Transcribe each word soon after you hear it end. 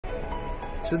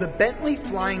So the Bentley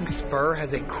Flying Spur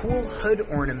has a cool hood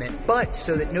ornament, but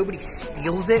so that nobody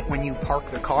steals it when you park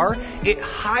the car, it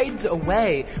hides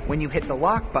away when you hit the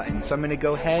lock button. So I'm gonna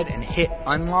go ahead and hit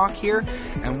unlock here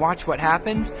and watch what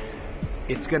happens.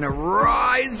 It's gonna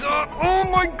rise up.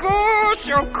 Oh my gosh,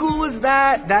 how cool is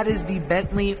that? That is the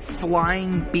Bentley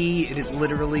Flying B. It is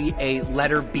literally a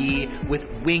letter B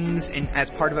with wings, and as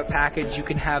part of a package, you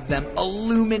can have them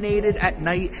illuminated at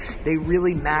night. They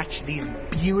really match these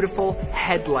beautiful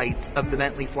headlights of the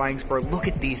Bentley Flying Spur. Look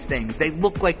at these things. They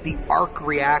look like the arc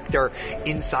reactor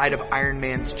inside of Iron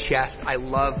Man's chest. I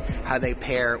love how they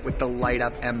pair with the light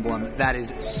up emblem. That is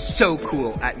so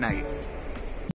cool at night.